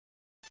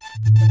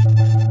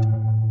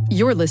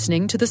You're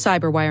listening to the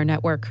Cyberwire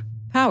Network,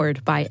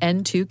 powered by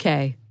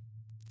N2K.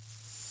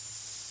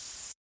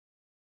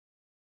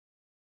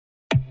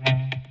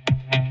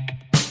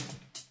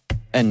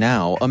 And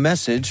now, a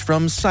message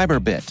from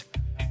Cyberbit.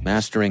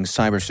 Mastering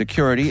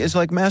cybersecurity is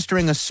like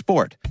mastering a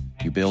sport.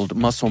 You build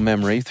muscle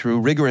memory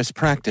through rigorous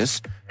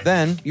practice,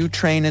 then you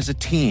train as a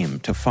team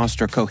to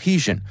foster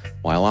cohesion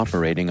while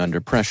operating under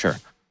pressure.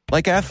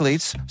 Like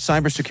athletes,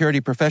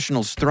 cybersecurity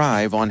professionals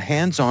thrive on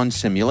hands-on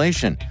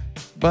simulation.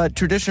 But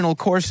traditional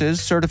courses,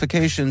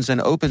 certifications, and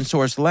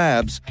open-source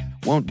labs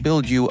won't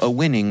build you a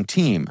winning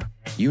team.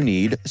 You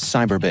need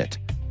Cyberbit.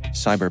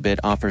 Cyberbit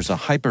offers a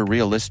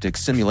hyper-realistic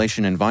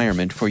simulation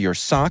environment for your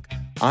SOC,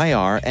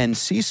 IR, and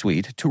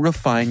C-suite to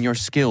refine your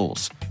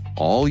skills,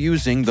 all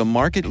using the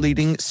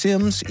market-leading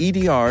SIMs,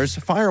 EDRs,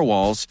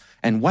 firewalls,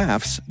 and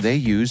WAFs they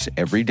use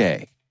every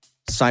day.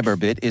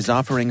 Cyberbit is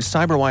offering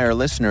Cyberwire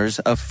listeners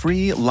a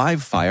free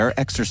live-fire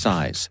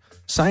exercise.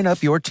 Sign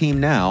up your team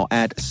now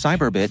at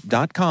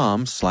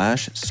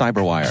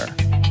cyberbit.com/cyberwire.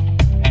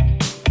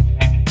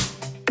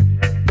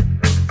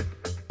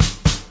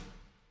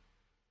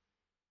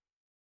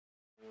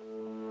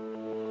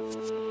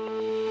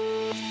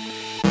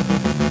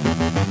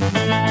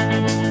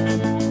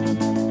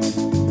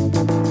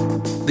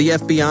 The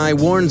FBI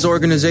warns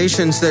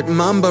organizations that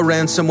Mamba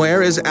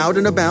ransomware is out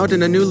and about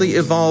in a newly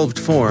evolved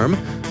form.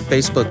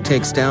 Facebook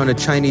takes down a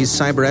Chinese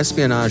cyber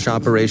espionage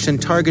operation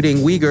targeting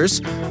Uyghurs.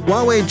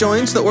 Huawei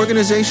joins the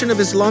Organization of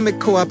Islamic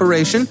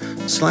Cooperation.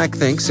 Slack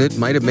thinks it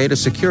might have made a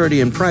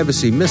security and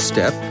privacy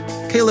misstep.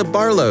 Caleb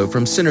Barlow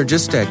from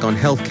Synergistek on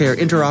healthcare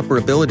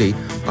interoperability.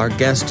 Our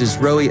guest is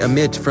Roy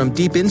Amit from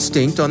Deep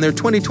Instinct on their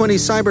 2020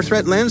 Cyber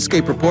Threat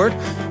Landscape Report.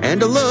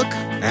 And a look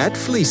at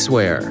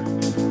fleeceware.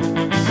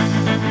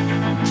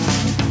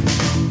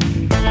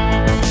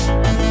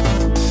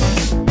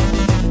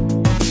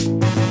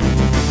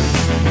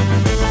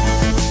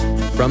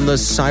 From the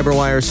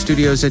Cyberwire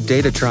studios at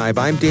Data Tribe,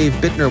 I'm Dave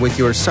Bittner with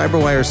your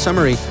Cyberwire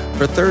summary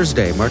for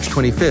Thursday, March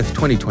 25th,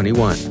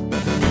 2021.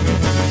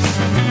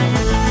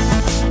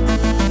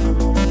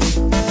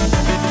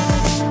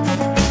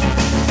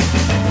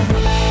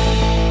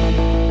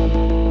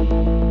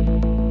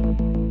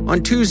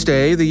 On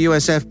Tuesday, the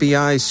U.S.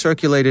 FBI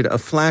circulated a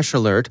flash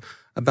alert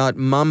about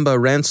Mamba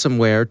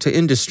ransomware to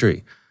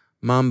industry.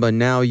 Mamba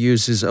now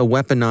uses a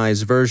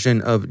weaponized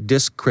version of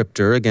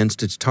Diskcryptor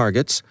against its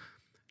targets.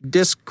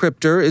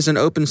 Diskcryptor is an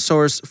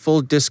open-source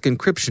full-disk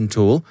encryption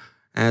tool.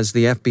 As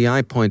the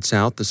FBI points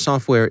out, the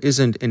software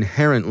isn't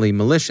inherently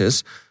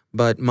malicious,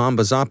 but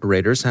Mamba's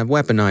operators have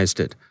weaponized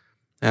it.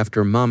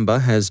 After Mamba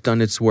has done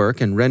its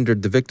work and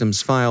rendered the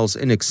victim's files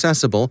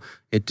inaccessible,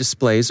 it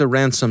displays a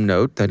ransom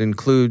note that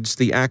includes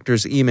the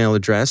actor's email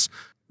address,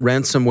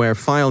 ransomware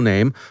file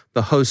name,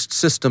 the host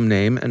system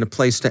name, and a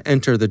place to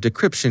enter the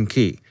decryption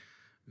key.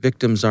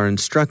 Victims are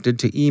instructed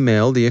to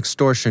email the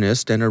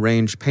extortionist and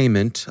arrange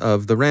payment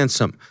of the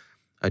ransom.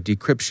 A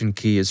decryption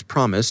key is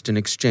promised in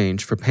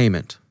exchange for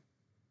payment.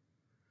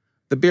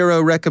 The Bureau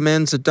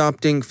recommends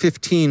adopting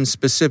 15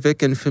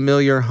 specific and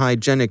familiar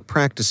hygienic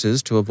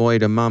practices to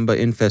avoid a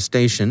Mamba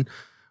infestation.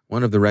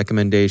 One of the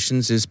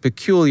recommendations is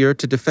peculiar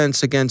to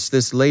defense against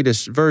this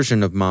latest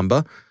version of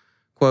Mamba.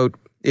 Quote,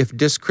 if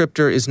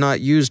Diskcryptor is not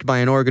used by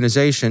an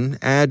organization,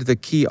 add the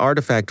key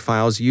artifact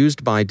files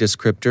used by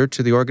Diskcryptor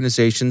to the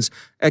organization's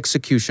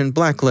execution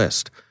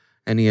blacklist.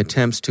 Any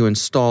attempts to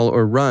install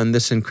or run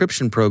this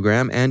encryption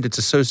program and its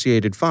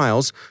associated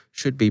files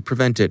should be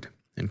prevented.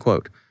 End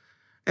quote.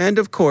 And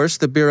of course,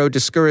 the Bureau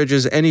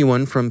discourages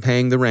anyone from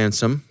paying the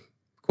ransom.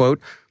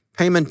 Quote,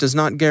 payment does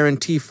not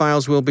guarantee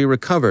files will be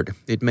recovered.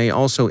 It may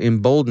also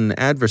embolden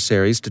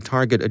adversaries to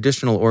target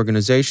additional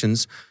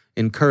organizations,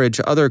 encourage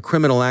other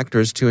criminal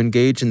actors to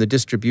engage in the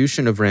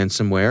distribution of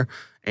ransomware,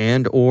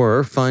 and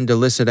or fund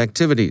illicit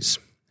activities.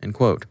 End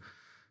quote.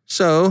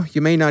 So,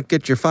 you may not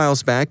get your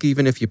files back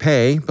even if you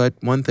pay, but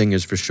one thing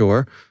is for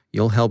sure,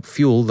 you'll help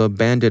fuel the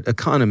bandit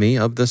economy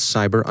of the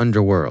cyber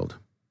underworld.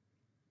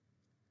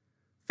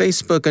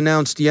 Facebook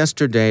announced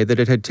yesterday that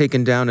it had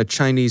taken down a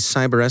Chinese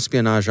cyber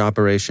espionage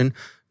operation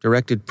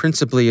directed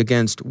principally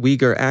against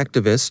Uyghur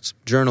activists,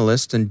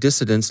 journalists, and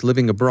dissidents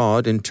living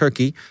abroad in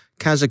Turkey,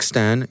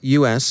 Kazakhstan,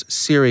 US,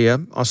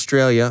 Syria,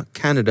 Australia,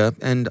 Canada,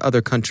 and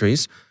other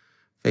countries.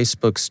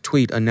 Facebook's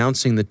tweet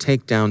announcing the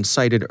takedown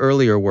cited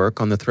earlier work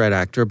on the threat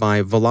actor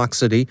by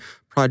Velocity,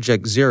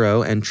 Project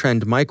Zero, and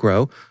Trend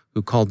Micro,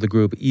 who called the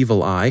group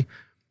Evil Eye.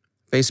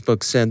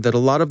 Facebook said that a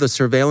lot of the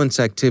surveillance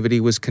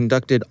activity was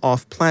conducted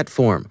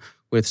off-platform,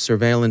 with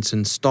surveillance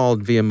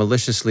installed via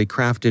maliciously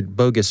crafted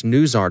bogus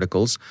news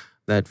articles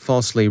that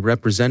falsely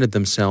represented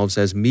themselves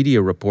as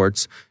media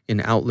reports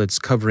in outlets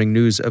covering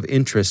news of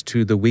interest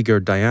to the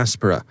Uyghur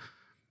diaspora.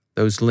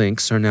 Those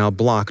links are now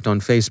blocked on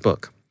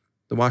Facebook.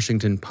 The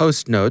Washington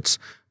Post notes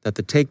that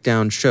the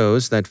takedown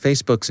shows that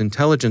Facebook's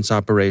intelligence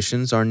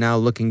operations are now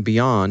looking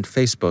beyond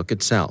Facebook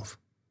itself.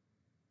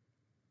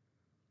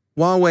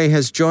 Huawei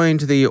has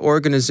joined the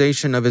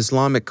Organization of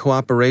Islamic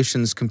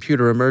Cooperation's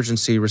Computer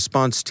Emergency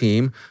Response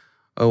Team,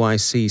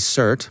 OIC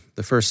CERT,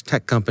 the first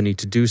tech company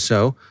to do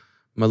so.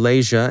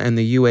 Malaysia and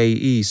the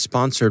UAE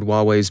sponsored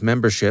Huawei's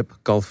membership,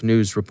 Gulf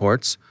News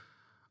reports.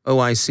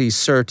 OIC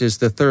CERT is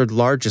the third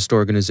largest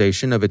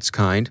organization of its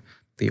kind.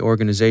 The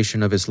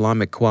Organization of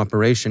Islamic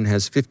Cooperation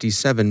has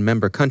 57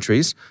 member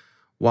countries.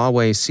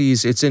 Huawei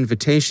sees its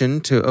invitation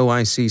to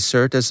OIC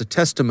CERT as a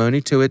testimony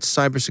to its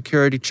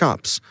cybersecurity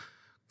chops.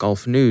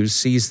 Gulf News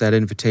sees that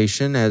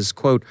invitation as,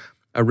 quote,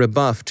 a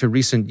rebuff to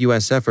recent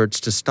U.S.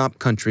 efforts to stop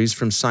countries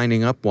from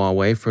signing up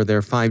Huawei for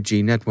their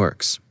 5G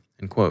networks,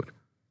 end quote.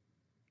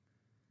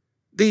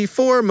 The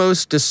four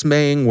most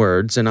dismaying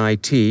words in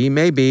IT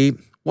may be,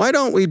 why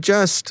don't we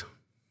just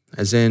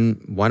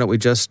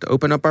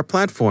open up our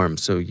platform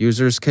so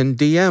users can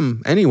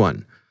DM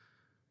anyone?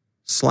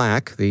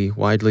 Slack, the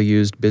widely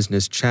used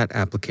business chat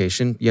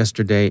application,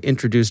 yesterday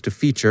introduced a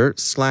feature,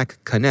 Slack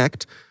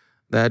Connect,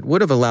 that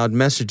would have allowed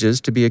messages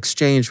to be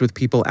exchanged with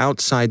people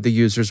outside the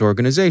user's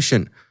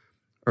organization.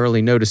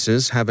 Early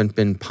notices haven't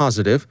been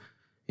positive.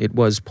 It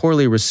was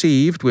poorly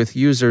received, with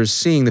users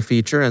seeing the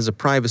feature as a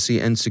privacy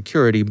and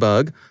security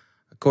bug.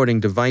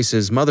 According to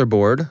Vice's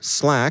motherboard,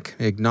 Slack,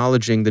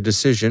 acknowledging the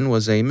decision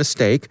was a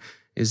mistake,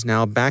 is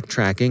now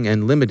backtracking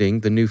and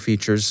limiting the new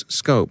feature's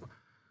scope.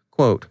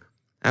 Quote,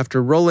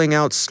 after rolling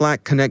out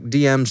Slack Connect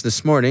DMs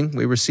this morning,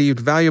 we received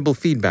valuable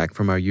feedback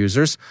from our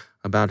users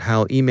about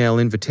how email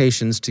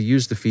invitations to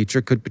use the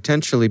feature could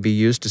potentially be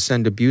used to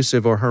send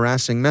abusive or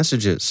harassing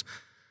messages.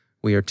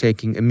 We are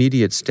taking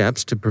immediate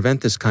steps to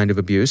prevent this kind of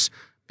abuse,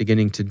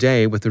 beginning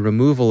today with the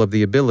removal of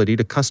the ability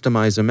to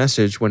customize a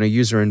message when a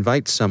user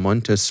invites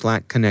someone to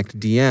Slack Connect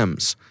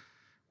DMs.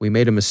 We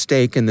made a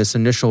mistake in this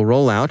initial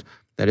rollout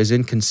that is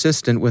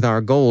inconsistent with our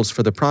goals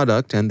for the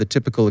product and the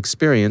typical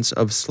experience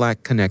of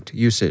Slack Connect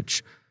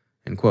usage,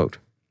 end quote.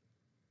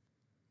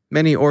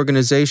 Many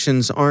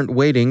organizations aren't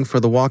waiting for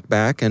the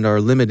walkback and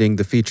are limiting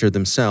the feature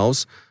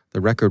themselves,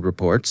 the record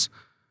reports.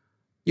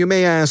 You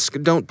may ask,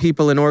 don't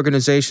people in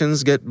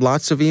organizations get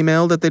lots of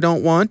email that they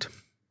don't want?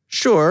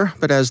 Sure,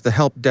 but as the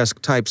help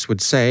desk types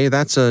would say,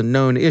 that's a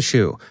known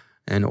issue,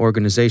 and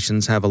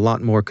organizations have a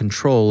lot more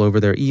control over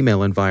their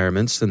email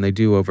environments than they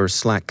do over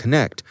Slack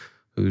Connect,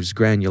 whose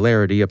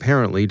granularity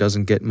apparently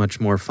doesn't get much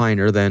more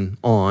finer than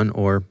on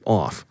or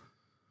off.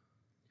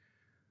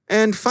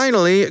 And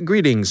finally,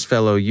 greetings,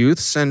 fellow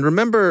youths, and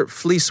remember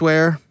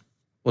fleeceware?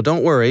 Well,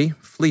 don't worry,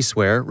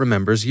 fleeceware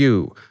remembers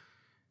you.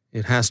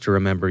 It has to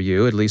remember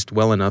you, at least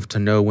well enough to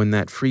know when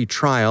that free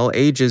trial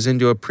ages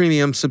into a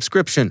premium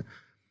subscription.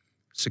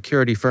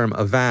 Security firm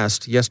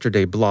Avast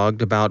yesterday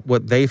blogged about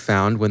what they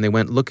found when they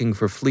went looking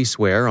for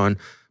fleeceware on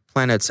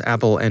Planet's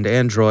Apple and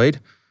Android.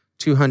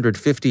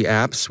 250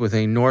 apps with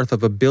a north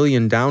of 1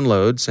 billion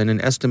downloads and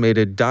an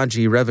estimated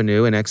dodgy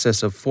revenue in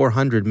excess of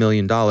 $400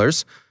 million,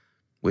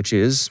 which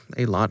is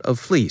a lot of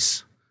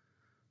fleece.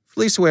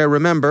 Fleeceware,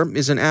 remember,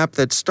 is an app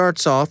that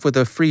starts off with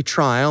a free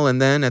trial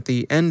and then at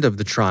the end of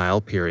the trial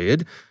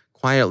period,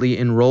 quietly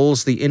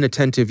enrolls the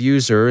inattentive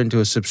user into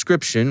a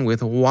subscription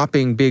with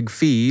whopping big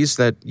fees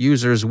that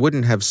users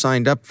wouldn't have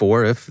signed up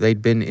for if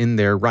they'd been in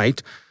their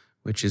right,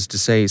 which is to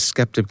say,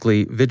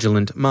 skeptically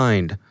vigilant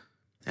mind.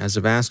 As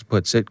Avast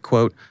puts it,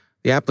 quote,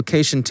 the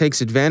application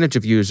takes advantage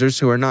of users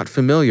who are not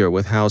familiar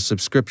with how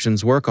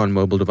subscriptions work on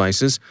mobile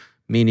devices,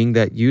 meaning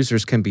that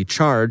users can be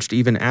charged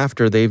even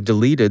after they've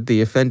deleted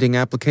the offending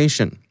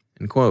application,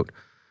 end quote.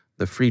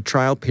 The free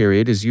trial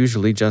period is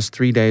usually just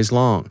 3 days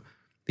long.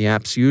 The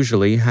apps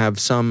usually have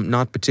some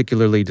not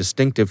particularly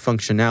distinctive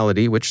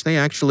functionality, which they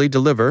actually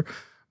deliver,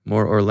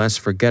 more or less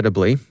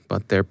forgettably,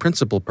 but their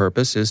principal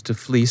purpose is to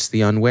fleece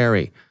the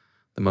unwary.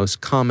 The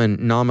most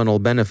common nominal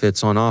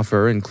benefits on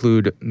offer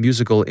include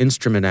musical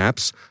instrument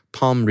apps,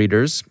 palm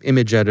readers,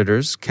 image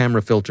editors,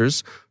 camera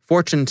filters,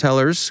 fortune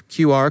tellers,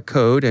 QR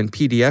code and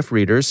PDF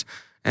readers,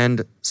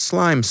 and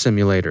slime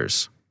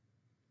simulators.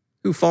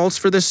 Who falls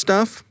for this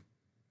stuff?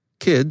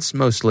 Kids,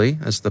 mostly,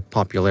 as the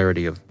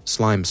popularity of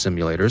slime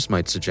simulators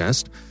might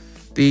suggest.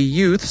 The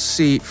youths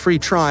see free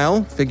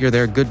trial, figure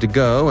they're good to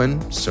go,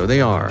 and so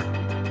they are,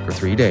 for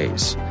 3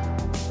 days.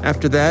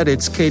 After that,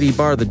 it's Katie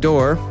bar the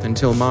door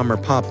until mom or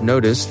pop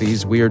notice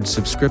these weird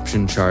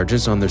subscription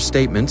charges on their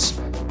statements.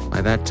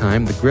 By that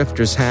time, the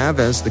grifters have,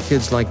 as the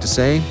kids like to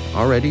say,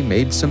 already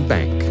made some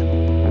bank.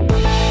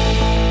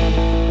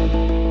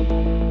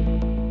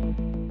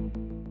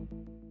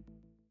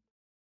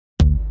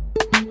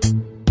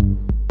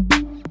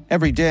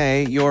 Every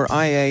day, your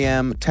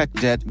IAM tech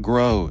debt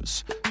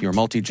grows. Your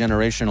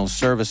multi-generational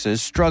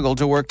services struggle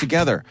to work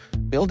together.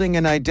 Building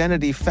an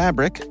identity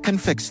fabric can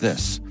fix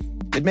this.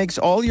 It makes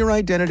all your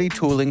identity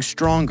tooling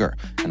stronger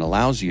and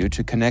allows you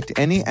to connect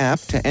any app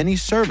to any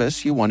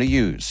service you want to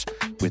use,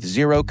 with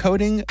zero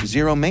coding,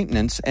 zero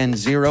maintenance, and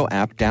zero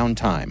app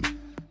downtime.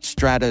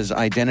 Strata's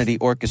identity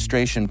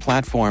orchestration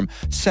platform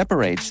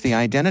separates the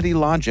identity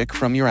logic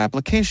from your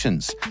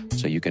applications,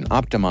 so you can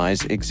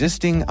optimize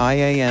existing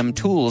IAM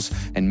tools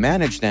and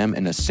manage them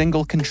in a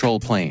single control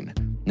plane.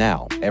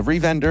 Now, every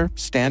vendor,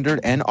 standard,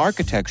 and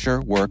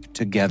architecture work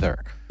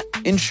together.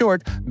 In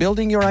short,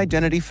 building your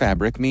identity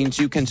fabric means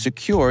you can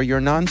secure your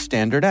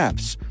non-standard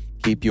apps,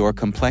 Keep your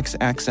complex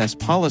access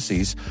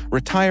policies,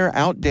 retire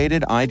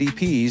outdated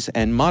IDPs,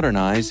 and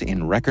modernize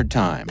in record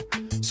time.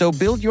 So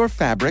build your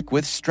fabric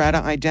with Strata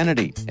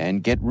Identity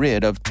and get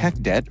rid of tech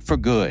debt for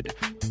good.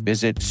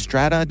 Visit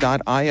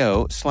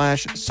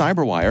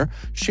strata.io/cyberwire,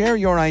 share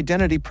your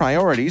identity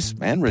priorities,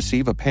 and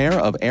receive a pair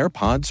of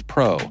AirPods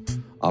Pro.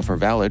 Offer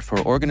valid for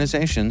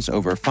organizations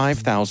over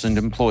 5,000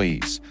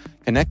 employees.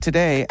 Connect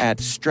today at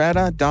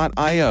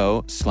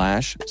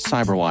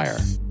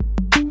strata.io/cyberwire.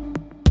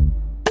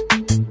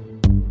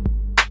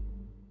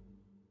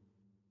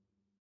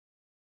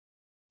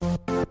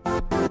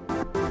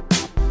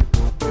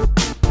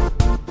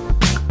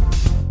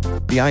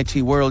 The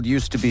IT world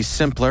used to be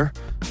simpler.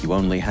 You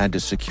only had to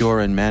secure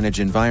and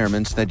manage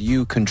environments that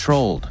you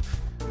controlled.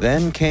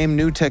 Then came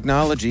new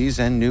technologies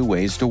and new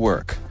ways to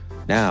work.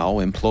 Now,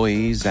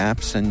 employees,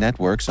 apps, and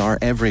networks are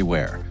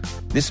everywhere.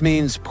 This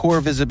means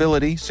poor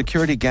visibility,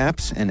 security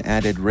gaps, and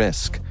added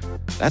risk.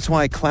 That's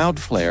why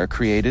Cloudflare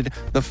created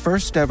the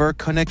first-ever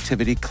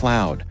connectivity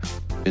cloud.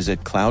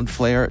 Visit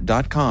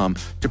cloudflare.com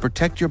to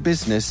protect your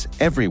business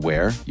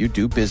everywhere you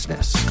do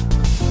business.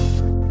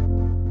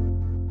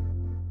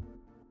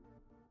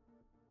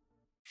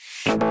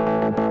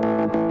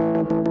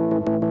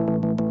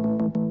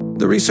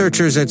 The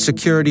researchers at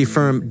security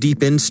firm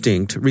Deep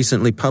Instinct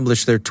recently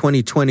published their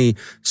 2020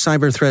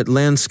 Cyber Threat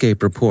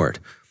Landscape Report.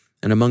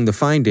 And among the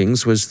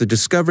findings was the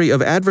discovery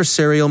of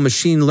adversarial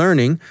machine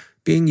learning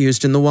being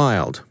used in the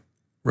wild.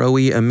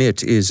 Roee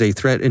Amit is a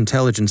threat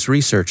intelligence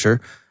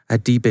researcher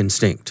at Deep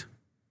Instinct.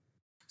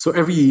 So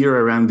every year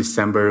around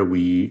December,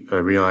 we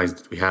realize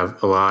that we have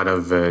a lot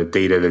of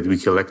data that we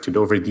collected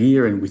over the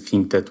year, and we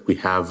think that we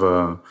have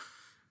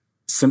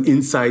some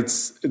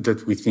insights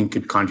that we think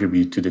could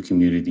contribute to the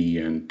community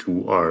and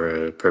to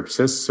our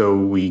purposes. So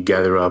we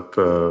gather up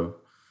all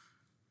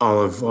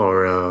of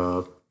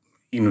our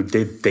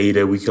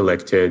data we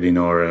collected in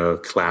our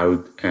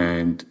cloud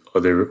and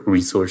other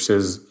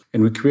resources.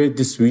 And we create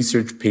this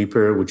research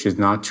paper, which is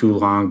not too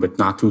long, but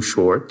not too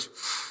short.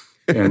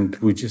 And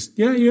we just,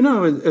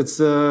 it's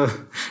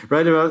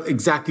right about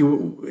exactly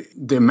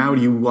the amount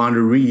you want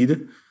to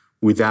read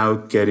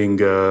without getting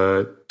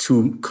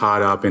too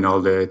caught up in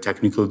all the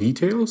technical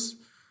details,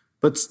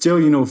 but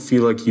still,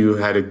 feel like you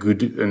had a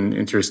good and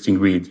interesting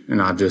read and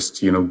not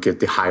just, get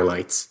the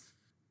highlights.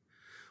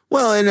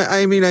 Well, and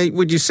I mean,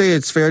 would you say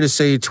it's fair to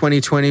say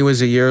 2020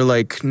 was a year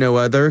like no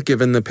other,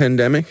 given the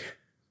pandemic?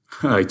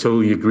 I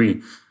totally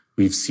agree.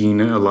 We've seen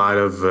a lot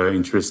of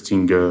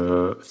interesting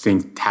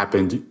things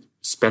happened,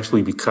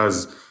 especially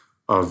because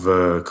of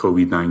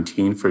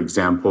COVID-19. For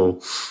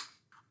example,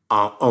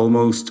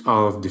 almost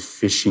all of the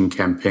phishing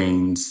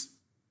campaigns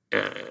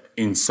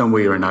in some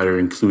way or another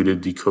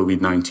included the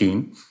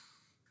COVID-19.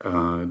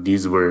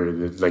 These were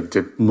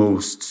the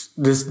most,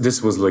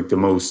 this was like the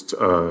most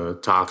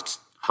talked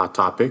hot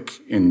topic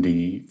in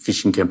the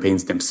phishing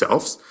campaigns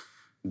themselves,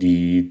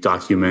 the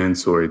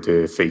documents or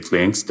the fake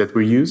links that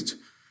were used.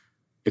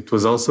 It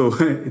was also,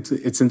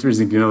 it's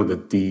interesting to know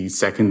that the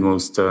second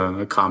most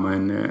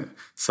common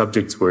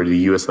subjects were the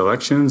US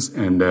elections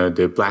and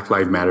the Black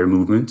Lives Matter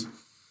movement.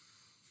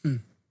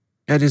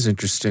 That is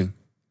interesting.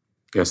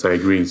 Yes, I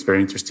agree. It's very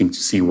interesting to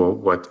see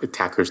what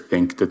attackers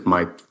think that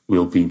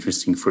will be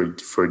interesting for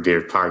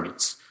their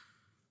targets.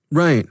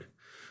 Right.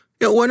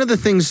 One of the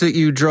things that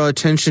you draw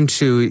attention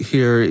to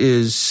here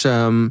is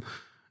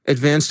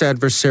advanced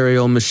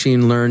adversarial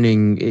machine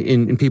learning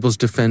in people's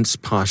defense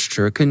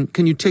posture.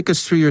 Can you take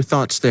us through your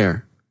thoughts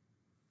there?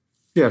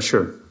 Yeah,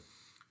 sure.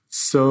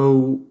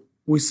 So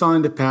we saw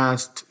in the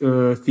past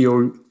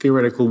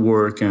theoretical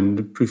work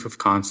and proof of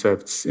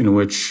concepts in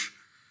which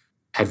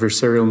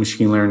adversarial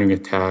machine learning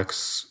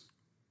attacks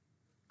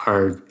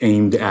are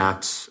aimed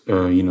at,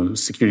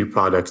 security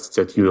products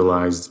that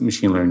utilize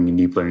machine learning and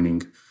deep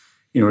learning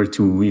in order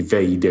to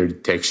evade their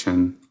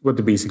detection. What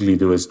they basically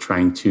do is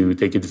trying to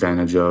take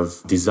advantage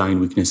of design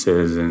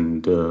weaknesses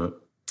and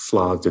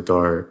flaws that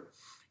are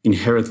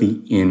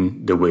inherently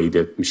in the way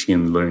that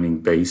machine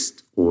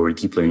learning-based or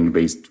deep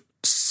learning-based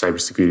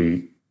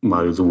cybersecurity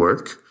models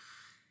work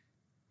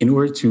in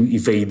order to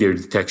evade their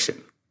detection.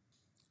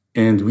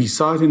 And we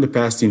saw it in the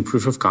past in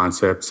proof of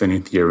concepts and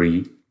in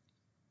theory.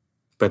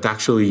 But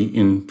actually,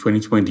 in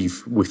 2020,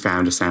 we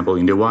found a sample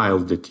in the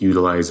wild that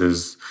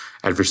utilizes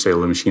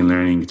adversarial machine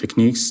learning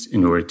techniques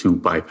in order to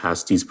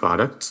bypass these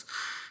products.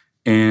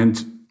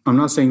 And I'm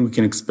not saying we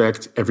can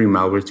expect every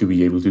malware to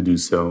be able to do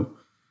so,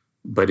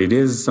 but it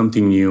is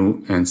something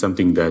new and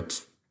something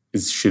that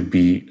should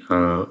be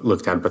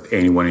looked at by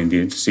anyone in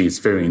the industry. It's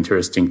very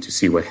interesting to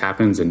see what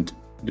happens. And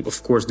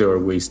of course, there are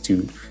ways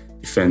to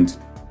defend,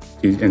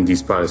 and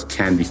these products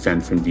can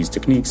defend from these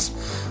techniques.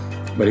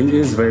 But it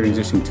is very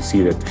interesting to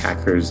see that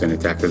hackers and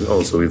attackers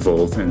also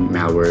evolve, and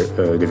malware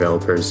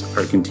developers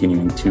are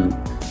continuing to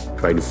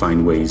try to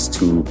find ways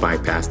to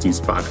bypass these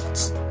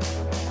products.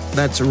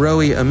 That's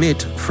Roee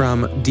Amit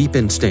from Deep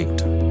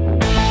Instinct.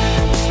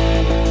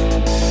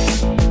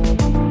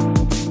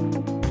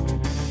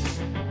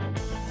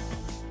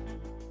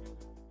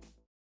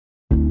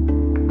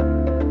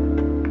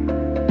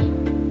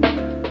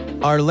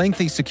 Are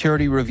lengthy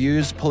security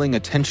reviews pulling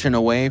attention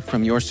away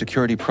from your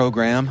security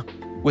program?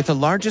 With the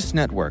largest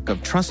network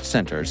of trust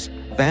centers,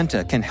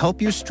 Vanta can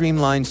help you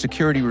streamline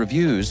security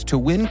reviews to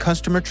win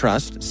customer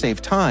trust,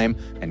 save time,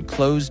 and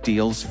close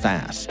deals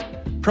fast.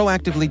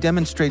 Proactively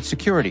demonstrate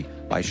security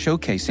by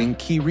showcasing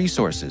key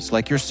resources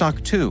like your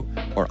SOC 2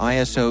 or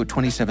ISO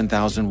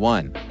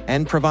 27001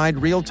 and provide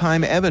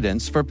real-time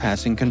evidence for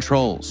passing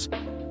controls.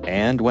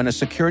 And when a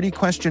security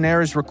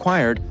questionnaire is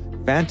required,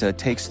 Vanta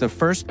takes the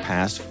first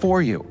pass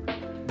for you.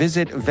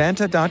 Visit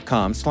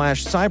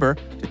vanta.com/cyber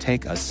to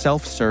take a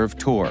self-serve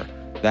tour.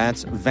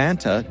 That's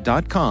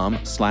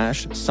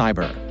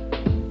vanta.com/cyber.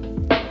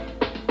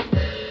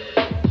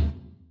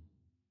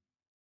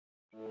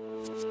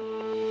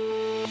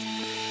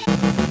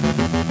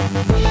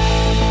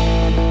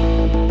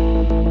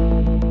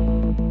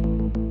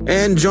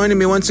 And joining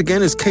me once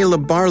again is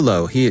Caleb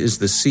Barlow. He is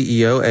the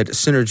CEO at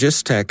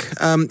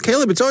Synergistech.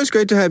 Caleb, it's always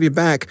great to have you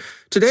back.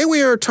 Today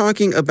we are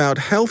talking about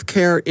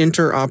healthcare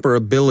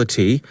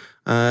interoperability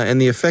and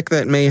the effect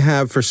that may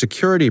have for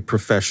security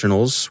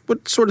professionals.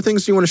 What sort of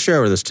things do you want to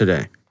share with us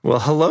today? Well,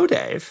 hello,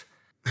 Dave.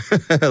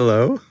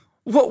 Hello.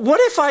 What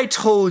if I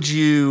told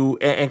you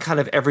and kind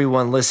of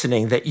everyone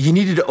listening that you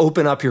needed to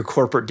open up your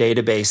corporate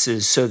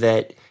databases so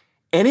that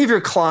any of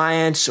your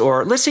clients,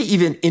 or let's say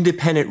even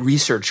independent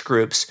research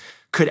groups,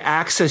 could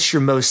access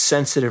your most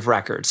sensitive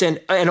records? And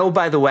oh,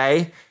 by the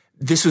way,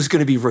 this was going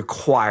to be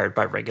required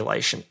by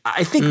regulation.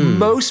 I think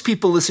most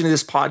people listening to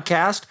this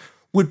podcast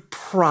would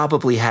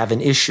probably have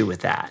an issue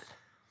with that.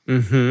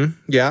 Mm-hmm.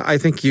 Yeah, I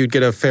think you'd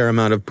get a fair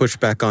amount of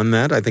pushback on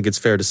that. I think it's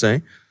fair to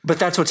say. But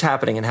that's what's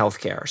happening in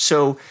healthcare.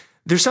 So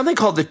there's something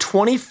called the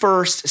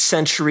 21st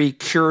Century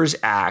Cures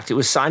Act. It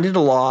was signed into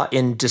law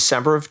in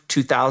December of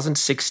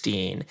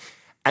 2016.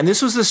 And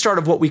this was the start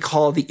of what we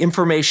call the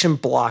information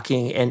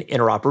blocking and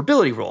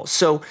interoperability rules.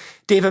 So,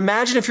 Dave,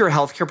 imagine if you're a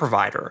healthcare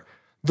provider,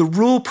 the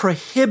rule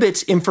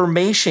prohibits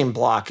information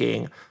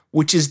blocking,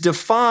 which is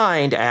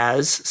defined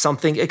as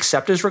something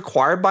except as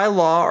required by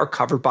law or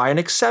covered by an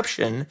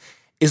exception,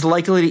 is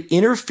likely to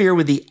interfere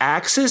with the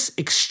access,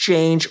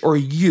 exchange, or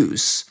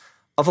use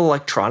of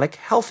electronic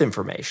health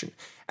information.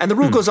 And the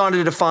rule goes on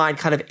to define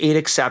kind of 8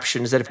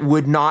 exceptions that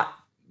would not,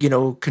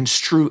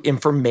 construe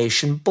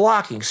information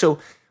blocking. So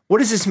what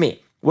does this mean?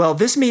 Well,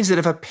 this means that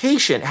if a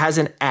patient has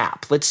an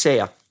app, let's say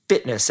a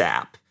fitness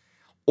app,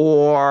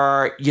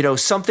 or,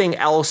 something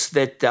else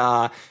that,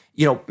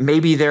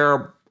 maybe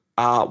they're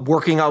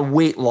working on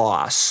weight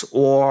loss,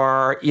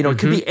 or, it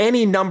could be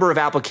any number of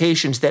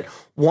applications that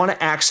want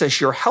to access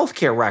your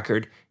healthcare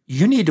record,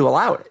 you need to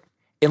allow it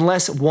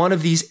unless one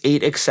of these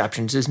 8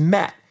 exceptions is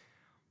met.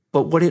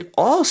 But what it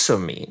also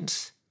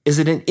means is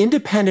that an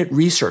independent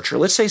researcher,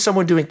 let's say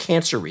someone doing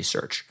cancer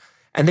research,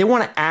 and they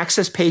want to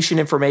access patient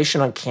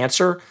information on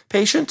cancer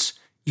patients,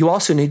 you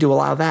also need to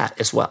allow that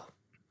as well.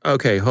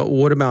 Okay,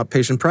 what about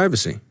patient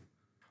privacy?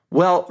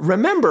 Well,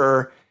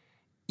 remember,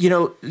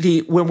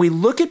 when we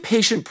look at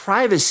patient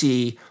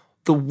privacy,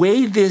 the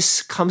way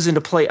this comes into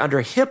play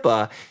under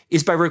HIPAA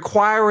is by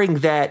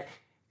requiring that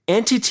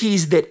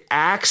entities that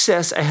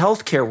access a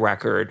healthcare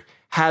record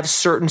have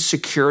certain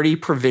security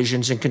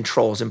provisions and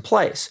controls in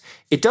place.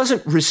 It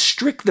doesn't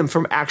restrict them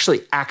from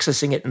actually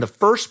accessing it in the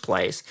first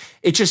place.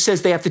 It just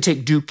says they have to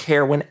take due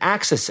care when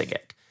accessing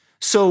it.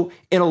 So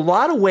in a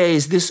lot of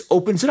ways, this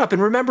opens it up.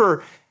 And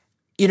remember,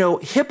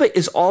 HIPAA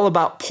is all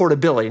about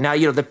portability. Now,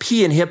 the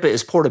P in HIPAA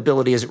is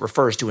portability as it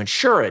refers to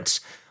insurance.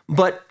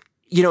 But,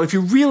 if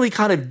you really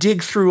kind of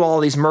dig through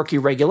all these murky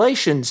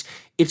regulations,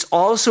 it's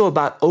also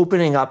about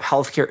opening up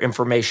healthcare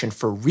information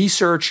for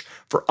research,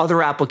 for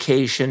other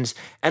applications,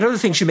 and other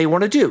things you may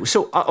want to do.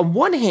 So on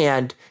one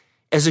hand,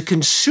 as a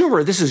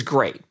consumer, this is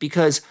great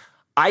because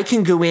I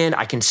can go in,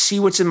 I can see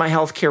what's in my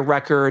healthcare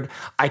record,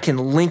 I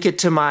can link it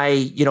to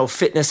my,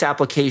 fitness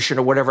application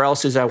or whatever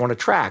else is I want to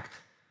track.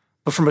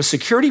 But from a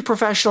security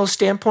professional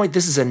standpoint,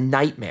 this is a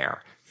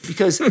nightmare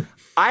because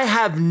I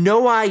have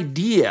no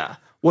idea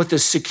what the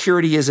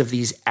security is of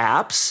these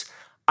apps.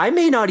 I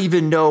may not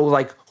even know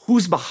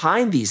who's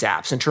behind these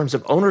apps in terms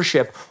of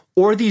ownership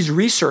or these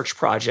research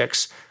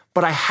projects,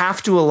 but I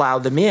have to allow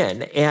them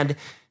in. And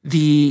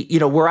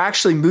we're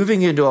actually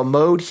moving into a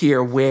mode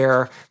here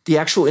where the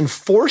actual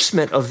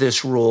enforcement of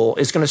this rule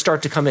is going to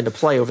start to come into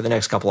play over the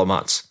next couple of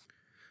months.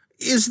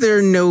 Is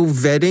there no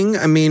vetting?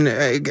 I mean,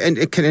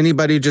 can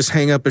anybody just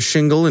hang up a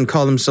shingle and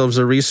call themselves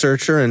a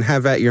researcher and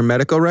have at your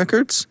medical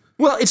records?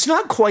 Well, it's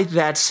not quite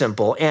that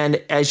simple.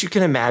 And as you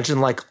can imagine,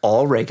 like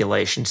all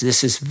regulations,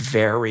 this is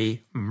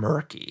very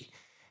murky.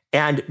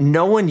 And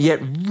no one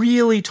yet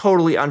really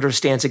totally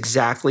understands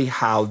exactly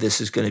how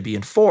this is going to be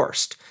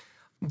enforced.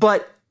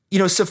 But,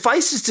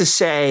 suffices to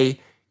say,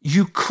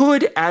 you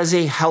could, as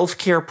a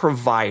healthcare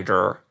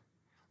provider,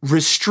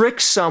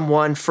 restrict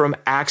someone from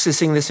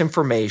accessing this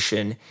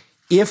information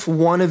if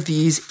one of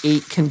these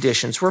 8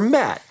 conditions were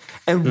met.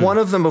 And one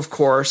of them, of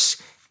course,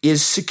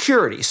 is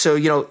security. So,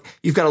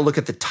 you've got to look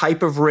at the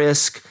type of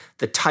risk,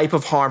 the type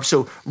of harm.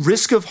 So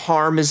risk of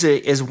harm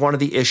is one of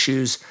the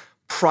issues.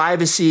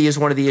 Privacy is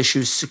one of the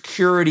issues.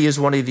 Security is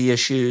one of the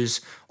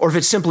issues. Or if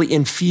it's simply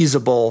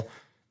infeasible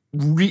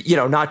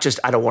not just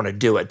I don't want to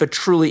do it, but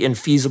truly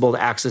infeasible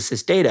to access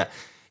this data.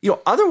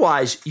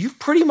 Otherwise, you've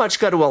pretty much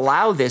got to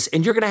allow this,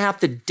 and you're going to have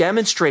to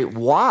demonstrate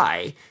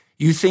why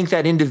you think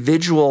that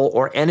individual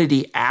or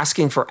entity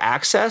asking for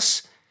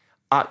access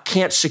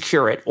can't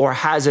secure it or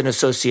has an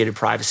associated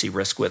privacy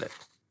risk with it.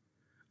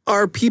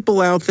 Are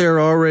people out there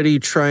already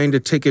trying to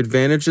take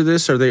advantage of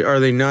this? Are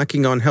they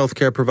knocking on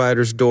healthcare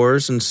providers'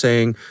 doors and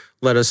saying,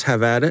 let us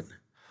have at it?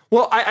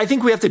 Well, I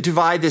think we have to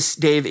divide this,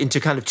 Dave, into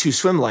kind of two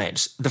swim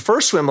lanes. The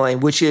first swim lane,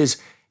 which is,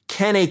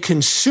 can a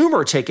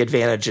consumer take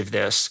advantage of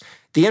this?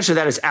 The answer to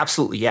that is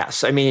absolutely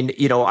yes. I mean,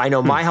 I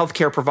know my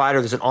healthcare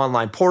provider, there's an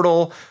online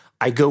portal.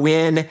 I go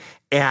in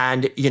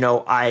and,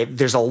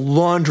 there's a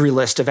laundry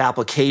list of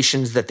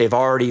applications that they've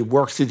already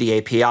worked through the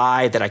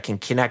API that I can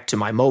connect to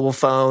my mobile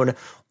phone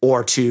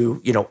or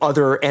to,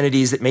 other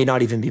entities that may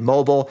not even be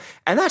mobile.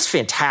 And that's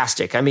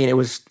fantastic. I mean, it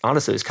was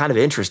kind of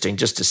interesting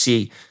just to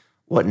see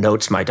what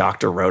notes my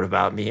doctor wrote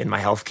about me in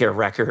my healthcare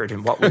record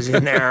and what was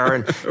in there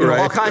and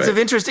all kinds of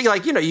interesting,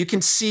 you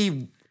can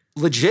see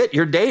legit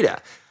your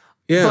data.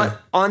 Yeah.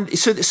 But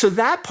so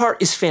that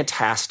part is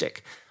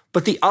fantastic.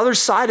 But the other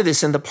side of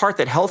this, and the part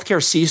that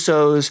healthcare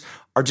CISOs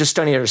are just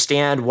starting to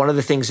understand, one of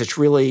the things that's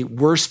really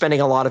we're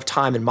spending a lot of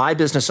time in my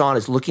business on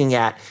is looking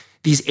at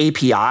these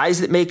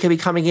APIs that may be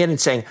coming in and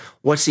saying,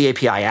 what's the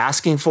API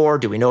asking for?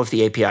 Do we know if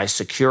the API is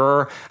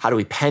secure? How do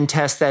we pen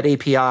test that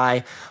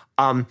API?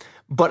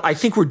 But I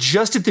think we're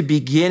just at the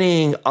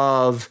beginning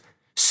of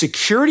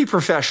security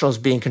professionals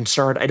being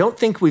concerned. I don't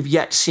think we've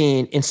yet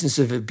seen instances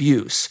of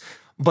abuse,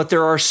 but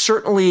there are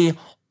certainly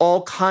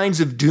all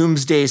kinds of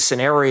doomsday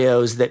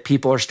scenarios that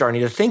people are starting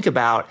to think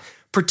about,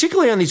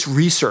 particularly on these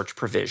research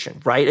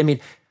provision, right? I mean,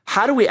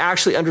 how do we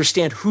actually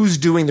understand who's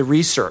doing the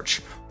research,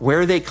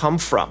 where they come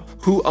from,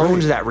 who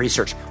owns that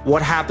research,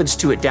 what happens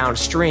to it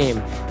downstream?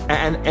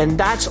 And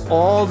that's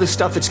all the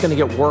stuff that's going to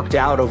get worked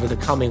out over the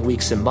coming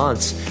weeks and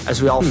months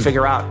as we all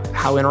figure out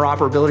how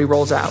interoperability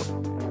rolls out.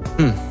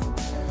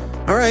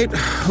 All right.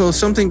 Well,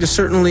 something to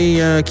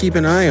certainly keep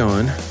an eye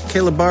on.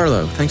 Caleb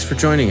Barlow, thanks for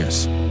joining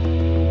us.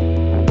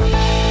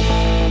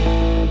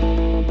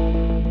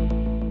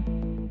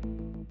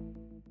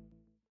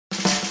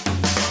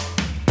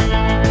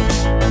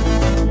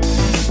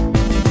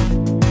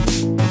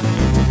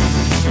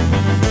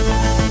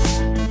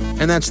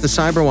 And that's the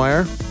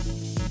Cyberwire.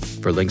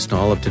 For links to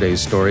all of today's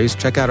stories,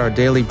 check out our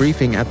daily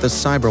briefing at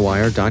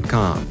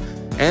thecyberwire.com.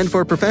 And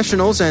for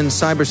professionals and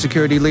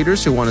cybersecurity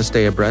leaders who want to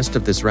stay abreast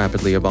of this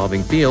rapidly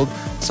evolving field,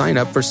 sign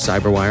up for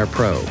Cyberwire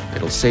Pro.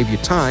 It'll save you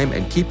time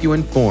and keep you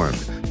informed.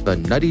 The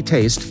nutty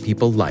taste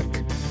people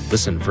like.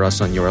 Listen for us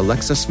on your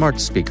Alexa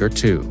smart speaker,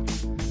 too.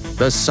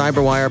 The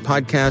Cyberwire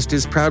podcast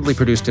is proudly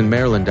produced in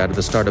Maryland out of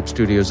the startup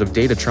studios of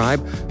DataTribe,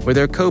 where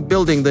they're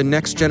co-building the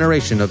next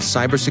generation of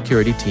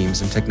cybersecurity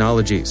teams and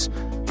technologies.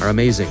 Our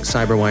amazing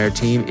Cyberwire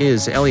team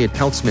is Elliot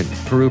Peltzman,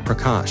 Puru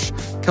Prakash,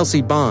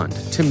 Kelsey Bond,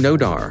 Tim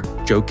Nodar,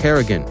 Joe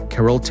Kerrigan,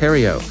 Carol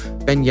Terrio,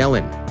 Ben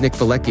Yellen, Nick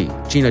Valecki,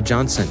 Gina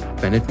Johnson,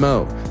 Bennett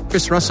Moe,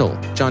 Chris Russell,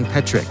 John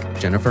Petrick,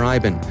 Jennifer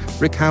Iben,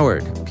 Rick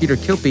Howard, Peter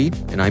Kilpie,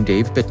 and I'm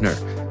Dave Bittner.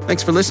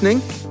 Thanks for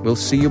listening. We'll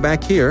see you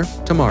back here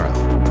tomorrow.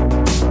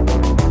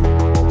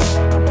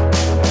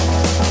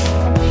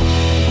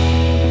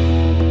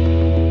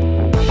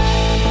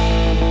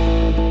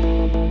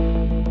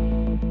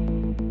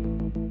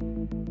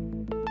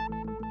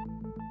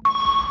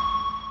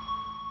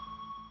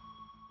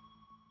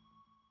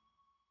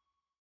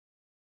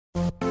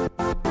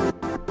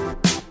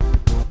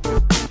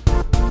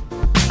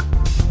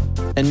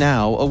 And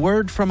now, a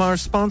word from our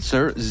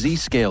sponsor,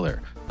 Zscaler,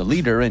 the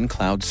leader in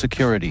cloud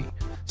security.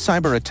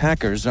 Cyber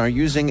attackers are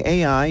using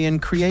AI in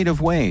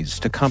creative ways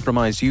to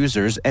compromise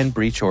users and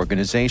breach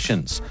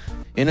organizations.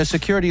 In a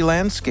security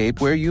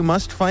landscape where you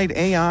must fight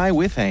AI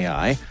with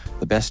AI,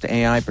 the best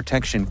AI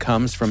protection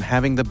comes from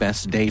having the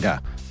best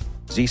data.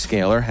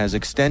 Zscaler has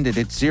extended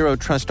its Zero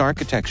Trust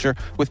architecture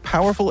with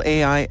powerful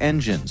AI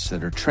engines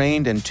that are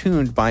trained and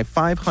tuned by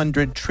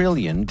 500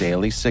 trillion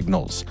daily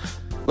signals.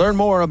 Learn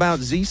more about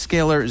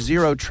Zscaler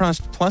Zero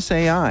Trust Plus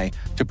AI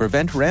to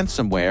prevent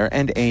ransomware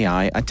and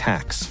AI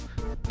attacks.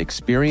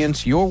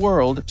 Experience your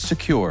world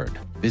secured.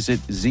 Visit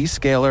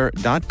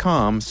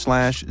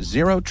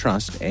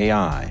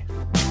zscaler.com/zerotrustai.